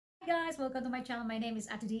guys, welcome to my channel. My name is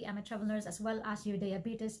Ating. I'm a travel nurse as well as your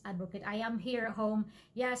diabetes advocate. I am here at home.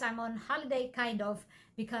 Yes, I'm on holiday kind of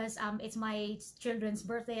because it's my children's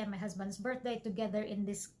birthday and my husband's birthday together in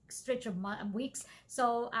this stretch of weeks.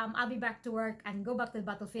 So I'll be back to work and go back to the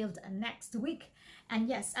battlefield next week. And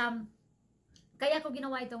yes, kaya ko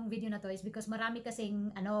ginawa itong video na to is because marami kasing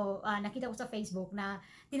nakita ko sa Facebook na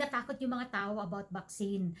tinatakot yung mga tao about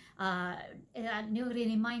vaccine. Yung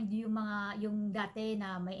remind yung dati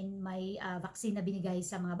na may vaccine na binigay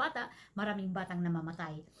sa mga bata, maraming batang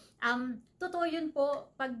namamatay. Totoo yun po,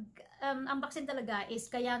 pag ang vaccine talaga is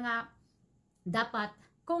kaya nga dapat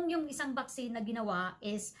kung yung isang vaccine na ginawa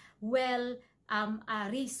is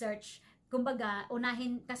research. Kumbaga,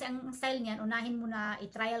 unahin, kasi ang style niyan, unahin mo na,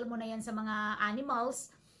 i-trial mo na yan sa mga animals,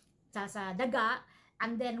 sa daga,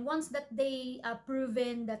 and then once that they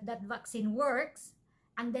proven that that vaccine works,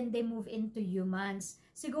 and then they move into humans.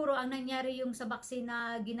 Siguro, ang nangyari yung sa vaccine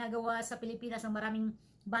na ginagawa sa Pilipinas ng maraming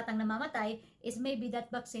batang namamatay, is maybe that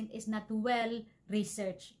vaccine is not well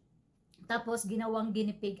researched. Tapos ginawang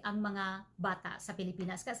ginipig ang mga bata sa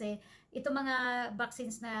Pilipinas kasi itong mga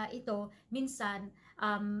vaccines na ito minsan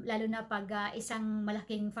lalo na pag isang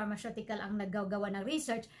malaking pharmaceutical ang naggagawa ng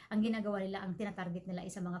research, ang ginagawa nila, ang tinatarget nila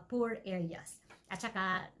is sa mga poor areas at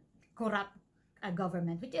saka corrupt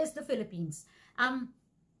government, which is the Philippines.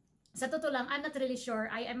 Sa totoo lang, I'm not really sure.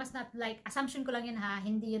 I must not like, assumption ko lang yun ha,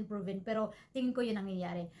 hindi yun proven, pero tingin ko yun ang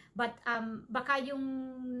nangyayari. But baka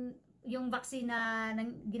yung vaccine na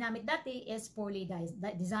ginamit dati is poorly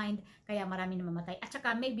designed, kaya marami namamatay. At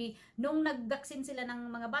saka maybe nung nag-vaccine sila ng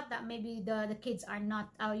mga bata, maybe the kids are not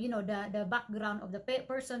the background of the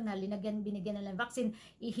person na binigyan nila ng vaccine,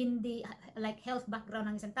 hindi like health background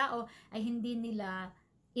ng isang tao, ay hindi nila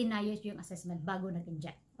inayos yung assessment bago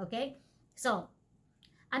nag-inject. Okay? So,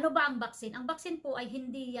 ano ba ang vaccine? Ang vaccine po ay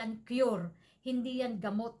hindi yan cure, hindi yan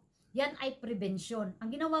gamot. Yan ay prevention.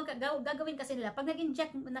 Ang gagawin kasi nila, pag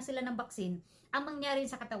nag-inject na sila ng vaccine, ang mangyari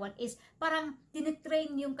sa katawan is parang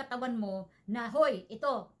tinitrain yung katawan mo na, hoy,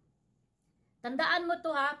 ito, tandaan mo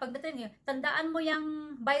to ha, pag natrain nyo, tandaan mo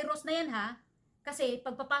yung virus na yan ha, kasi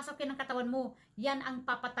pagpapasok yun ng katawan mo, yan ang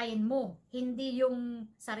papatayin mo, hindi yung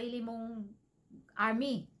sarili mong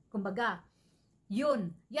army, kumbaga.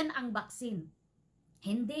 Yan ang vaccine.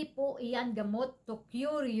 Hindi po iyan gamot to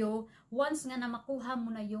cure you once nga na makuha mo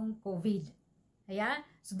na yung COVID. Ayan?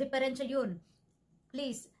 So, diferensya yun.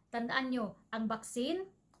 Please, tandaan nyo, ang vaccine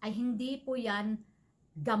ay hindi po yan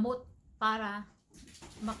gamot para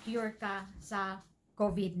ma-cure ka sa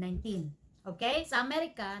COVID-19. Okay? Sa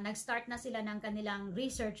Amerika, nag-start na sila ng kanilang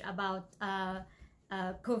research about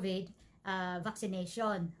COVID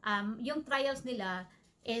vaccination. Yung trials nila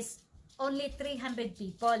is only 300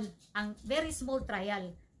 people, ang very small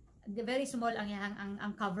trial. Very small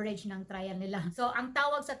ang coverage ng trial nila. So, ang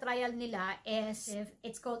tawag sa trial nila is,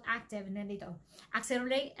 it's called ACTIV, nandito,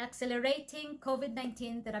 Accelerating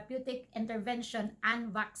COVID-19 Therapeutic Intervention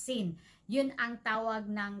and Vaccine. Yun ang tawag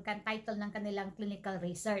ng title ng kanilang clinical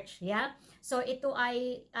research. Yeah? So, ito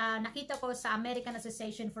ay nakita ko sa American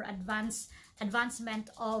Association for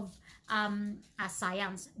Advancement of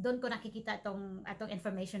Science. Doon ko nakikita itong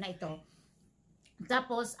information na ito.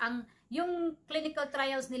 Tapos, yung clinical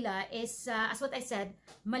trials nila is, as what I said,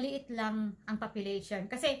 maliit lang ang population.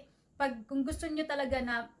 Kasi, kung gusto nyo talaga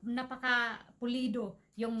na napaka-pulido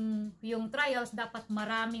yung trials, dapat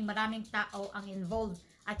maraming tao ang involved.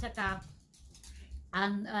 At saka,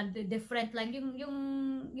 different lang.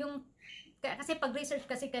 Kasi pag research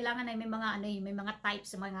kasi kailangan ay may mga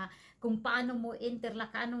types, kung paano mo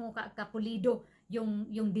paano mo kapulido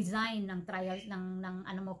yung design ng trials ng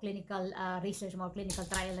clinical research mo, clinical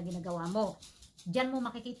trial na ginagawa mo. Diyan mo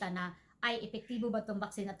makikita na ay epektibo ba tong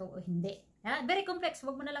vaccine na to o hindi. Yeah? Very complex,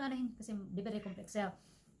 wag mo na lang kasi very complex.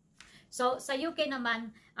 So sa UK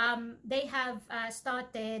naman, they have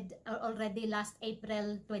started already last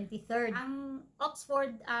April 23rd. Ang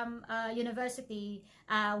Oxford University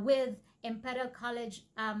with Imperial College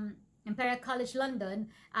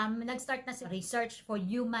London, nag-start na si research for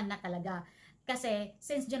human na talaga. Kasi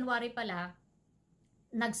since January pala,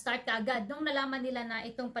 nag-start ka agad. Nung nalaman nila na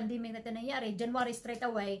itong pandemic na ito nangyari, January straight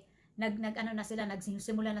away,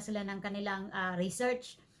 nagsimula na sila ng kanilang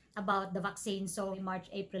research about the vaccine. So March,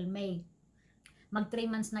 April, May, mag 3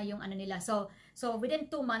 months na yung nila. So within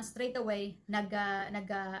 2 months straight away nag-decide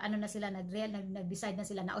na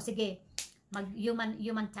sila na sige, mag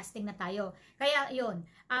human testing na tayo. Kaya yun,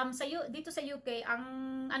 dito sa UK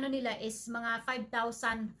ang nila is mga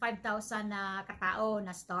 5,000 na katao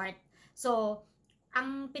na start. So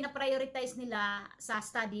ang pinaprioritize nila sa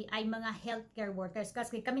study ay mga healthcare workers.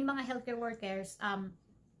 Kasi kaming mga healthcare workers,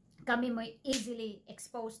 kami mo easily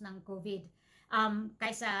exposed ng COVID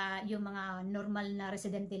kaysa yung mga normal na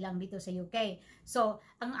residente lang dito sa UK. So,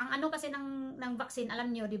 ang ano kasi ng vaccine,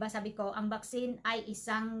 alam nyo, di ba sabi ko, ang vaccine ay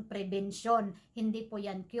isang prevention. Hindi po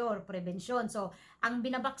yan cure, prevention. So, ang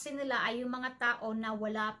binabaksin nila ay yung mga tao na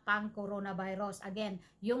wala pang coronavirus. Again,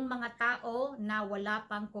 yung mga tao na wala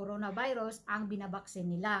pang coronavirus ang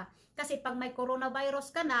binabaksin nila. Kasi pag may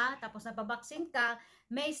coronavirus ka na, tapos napabaksin ka,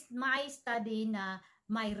 may study na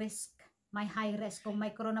may risk, may high risk. Kung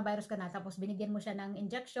may coronavirus ka na, tapos binigyan mo siya ng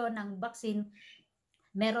injection, ng vaccine,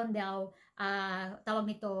 meron daw, tawag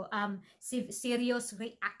nito, serious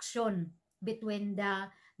reaction between the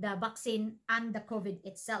vaccine and the COVID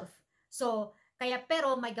itself. So, kaya,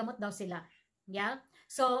 pero may gamot daw sila. Yeah?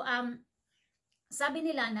 So, sabi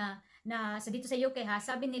nila na dito sa UK ha,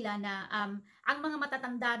 sabi nila na ang mga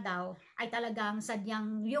matatanda daw ay talagang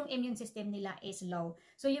sadyang yung immune system nila is low.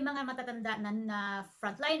 So yung mga matatanda na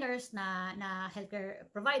frontliners, na healthcare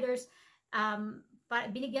providers,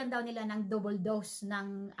 binigyan daw nila ng double dose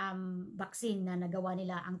ng vaccine na nagawa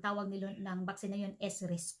nila. Ang tawag nila ng vaccine na yun is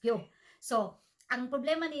rescue. So ang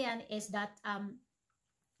problema niyan is that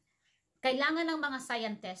kailangan ng mga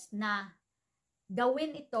scientists na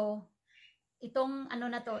gawin itong ano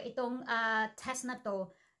na to, itong test na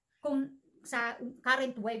to kung sa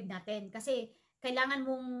current wave natin, kasi kailangan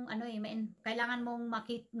mong kailangan mong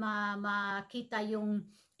makita yung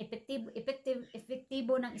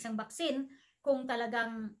epektibo ng isang vaccine kung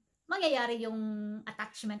talagang mangyayari yung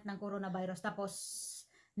attachment ng coronavirus, tapos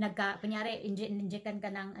kunyari injectan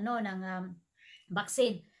ka ng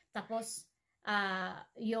vaccine, tapos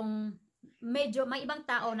yung medyo may ibang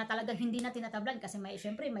tao na talagang hindi na tinatablan kasi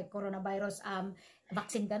syempre may coronavirus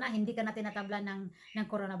vaccine ka na, hindi ka na tinatablan ng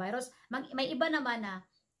coronavirus. May iba naman na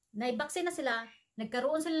vaccine na sila,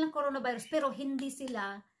 nagkaroon sila ng coronavirus pero hindi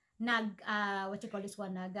sila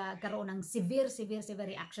nagkaroon ng severe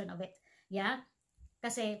reaction of it. Yeah?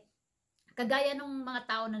 Kasi kagaya nung mga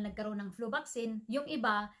tao na nagkaroon ng flu vaccine, yung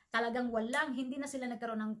iba talagang hindi na sila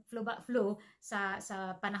nagkaroon ng flu sa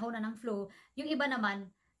panahon na ng flu. Yung iba naman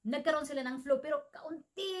nagkaroon sila ng flu pero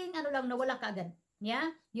kaunting lang, nawala kaagad. Yeah?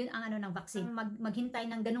 Yun ang ng vaccine. Maghintay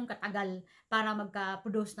ng ganung katagal para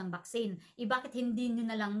magka-produce ng vaccine. Bakit hindi nyo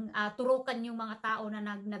na lang turukan yung mga tao na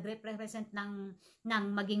nag-represent ng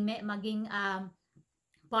maging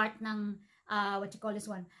part ng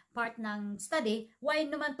part ng study, why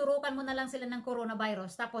naman turukan mo na lang sila ng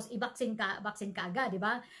coronavirus tapos i-vaccine ka agad, di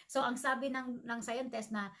ba? So ang sabi ng scientist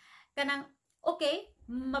na kanang okay,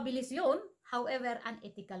 mabilis yun, however,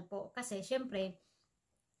 unethical po. Kasi, syempre,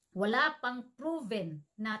 wala pang proven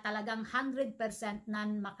na talagang 100% na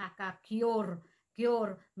makaka-cure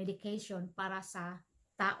medication para sa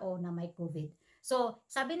tao na may COVID. So,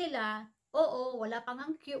 sabi nila, oo, wala pang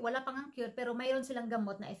ang cure, pero mayroon silang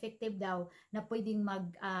gamot na effective daw na pwedeng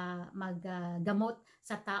maggamot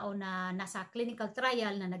sa tao na nasa clinical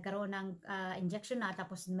trial na nagkaroon ng injection na,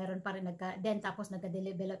 tapos meron pa rin tapos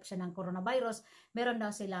nagka-develop siya ng coronavirus, meron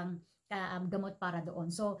daw silang gamot para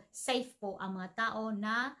doon. So, safe po ang mga tao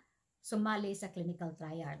na sumali sa clinical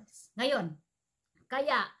trials. Ngayon,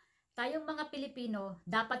 kaya tayong mga Pilipino,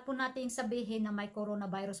 dapat po nating sabihin na may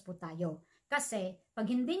coronavirus po tayo. Kasi, pag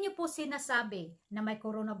hindi nyo po sinasabi na may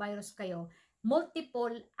coronavirus kayo,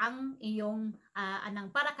 multiple ang iyong,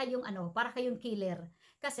 para kayong killer.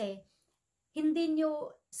 Kasi, hindi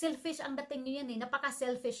nyo, selfish ang dating nyo yan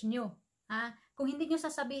napaka-selfish nyo. Kung hindi nyo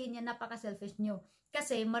sasabihin yan, napaka-selfish nyo.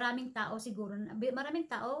 Kasi maraming tao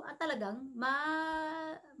at talagang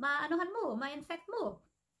ma-infect mo.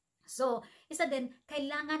 So, isa din,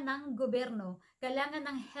 kailangan ng gobyerno, kailangan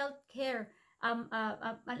ng healthcare,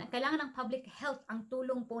 kailangan ng public health ang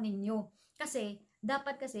tulong po ninyo. Kasi,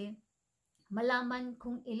 dapat malaman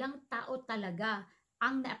kung ilang tao talaga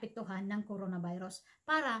ang naapektuhan ng coronavirus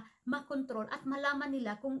para makontrol at malaman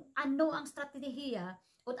nila kung ano ang strategiya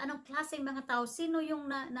o anong klaseng mga tao, sino yung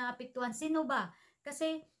naapektuhan, sino ba?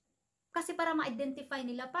 Kasi para ma-identify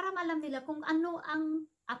nila, para maalam nila kung ano ang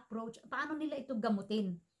approach, paano nila ito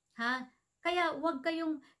gamutin. Kaya wag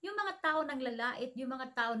yung mga tao naglalait, yung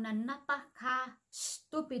mga tao na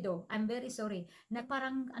napaka-stupido, I'm very sorry, na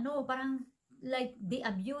parang like they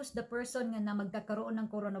abuse the person na magkakaroon ng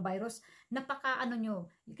coronavirus,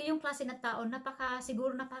 kayong klase na tao,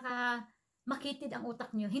 siguro makitid ang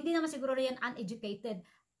utak nyo. Hindi naman siguro yan uneducated,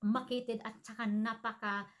 makitid at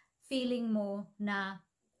saka feeling mo na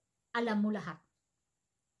alam mo lahat.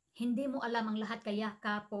 Hindi mo alam ang lahat, kaya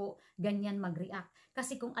ka po ganyan mag-react.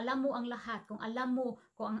 Kasi kung alam mo ang lahat, kung alam mo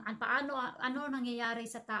kung ano nangyayari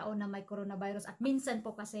sa tao na may coronavirus, at minsan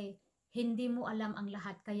po kasi hindi mo alam ang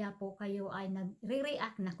lahat, kaya po kayo ay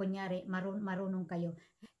nagre-react na kunyari marunong kayo.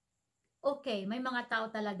 okay, may mga tao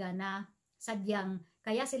talaga na sadyang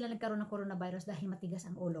kaya sila nagkaroon ng coronavirus dahil matigas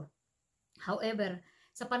ang ulo. However,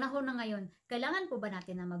 sa panahon na ngayon, kailangan po ba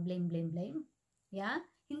natin na mag-blame? Yeah?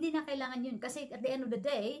 Hindi na kailangan yun. Kasi at the end of the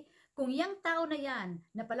day, kung yung tao na yan,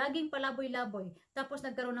 na palaging palaboy-laboy, tapos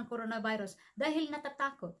nagkaroon ng coronavirus, dahil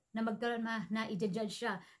natatakot na magkaroon na i-judge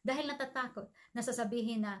siya, dahil natatakot na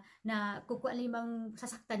sasabihin na kukuha limang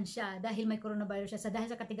sasaktan siya dahil may coronavirus siya, dahil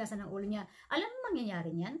sa katigasan ng ulo niya, alam mo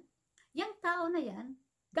mangyayari niyan? Yung tao na yan,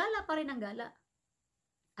 gala pa rin ang gala.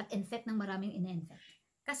 At infect ng maraming ina-infect.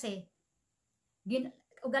 Kasi,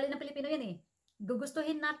 ugali ng Pilipino yan eh.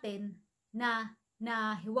 Gugustuhin natin na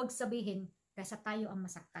huwag sabihin kaysa tayo ang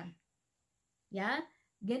masaktan. Yeah?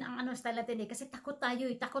 Yan ang style natin eh. Kasi takot tayo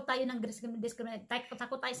eh. Takot tayo ng discriminate.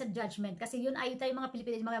 Takot tayo sa judgment. Kasi yun ay tayo mga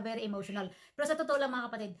Pilipino, mga very emotional. Pero sa totoo lang mga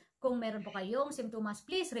kapatid, kung meron po kayong symptoms,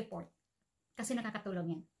 please report. Kasi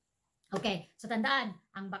nakakatulong yan. Okay, so tandaan,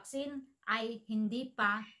 ang vaccine ay hindi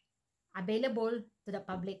pa available to the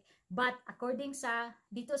public. But according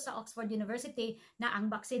dito sa Oxford University, na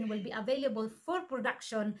ang vaccine will be available for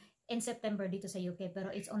production in September dito sa UK,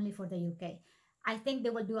 pero it's only for the UK. I think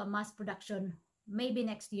they will do a mass production maybe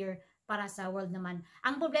next year para sa world naman.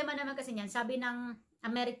 Ang problema naman kasi niyan, sabi ng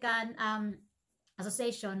American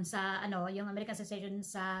Association yung American Association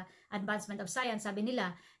sa Advancement of Science, sabi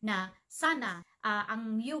nila na sana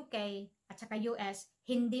ang UK at saka US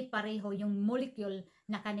hindi pareho yung molecule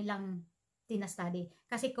na kanilang tina-study.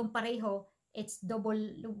 Kasi kung pareho, it's double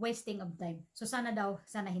wasting of time. So sana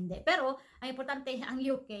hindi. Pero ang importante, ang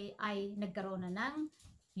UK ay nagkaroon na ng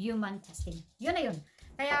human testing. Yun na yun.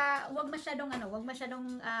 Kaya wag masyadong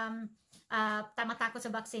matakot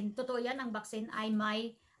sa vaccine. Totoo yan, ang vaccine ay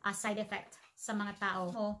may side effect sa mga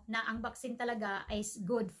tao. Na ang vaccine talaga is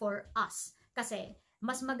good for us. Kasi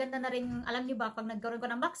mas maganda na rin, alam niyo ba, pag nagkaroon ko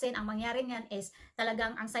ng vaccine, ang mangyari niyan is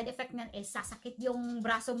talagang ang side effect niyan is sasakit yung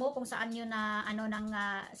braso mo kung saan yun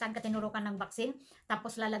saan ka tinurukan ng vaccine,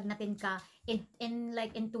 tapos lalagnatin ka in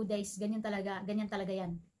 2 days. Ganyan talaga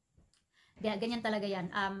yan. Ganyan talaga yan.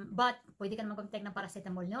 But pwede ka naman mag-take ng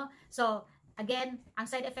paracetamol, no? So again, ang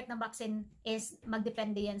side effect ng vaccine is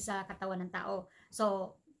magdepende yan sa katawan ng tao.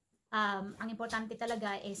 So ang importante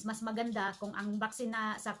talaga is mas maganda kung ang vaccine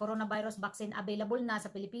sa coronavirus vaccine available na sa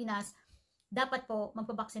Pilipinas, dapat po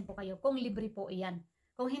magpabaksin po kayo kung libre po iyan.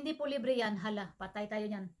 Kung hindi po libre yan, hala, patay tayo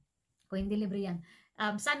niyan. Kung hindi libre yan.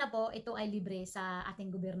 Sana po ito ay libre sa ating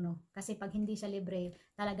gobyerno. Kasi pag hindi siya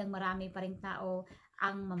libre, talagang marami pa ring tao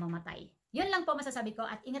ang mamamatay. Yun lang po masasabi ko,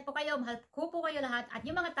 at ingat po kayo, mahal ko po kayo lahat, at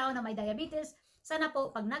yung mga tao na may diabetes, sana po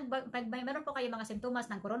pag meron po kayo mga simptomas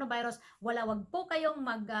ng coronavirus, wag po kayong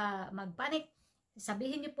magpanic.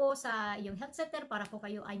 Sabihin niyo po sa yung health center para po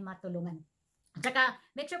kayo ay matulungan. At saka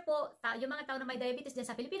make sure po yung mga tao na may diabetes dyan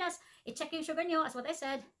sa Pilipinas, i-check yung sugar niyo, as what I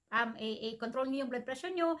said, i-control niyo yung blood pressure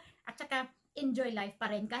niyo, at saka enjoy life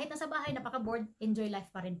pa rin. Kahit nasa bahay, napaka-bored, enjoy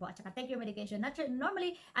life pa rin po. At saka take your medication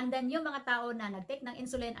normally. And then yung mga tao na nag-take ng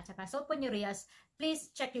insulin at saka sulfonylureas,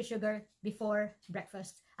 please check your sugar before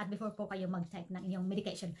breakfast at before po kayo mag-take ng inyong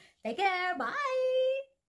medication. Take care! Bye!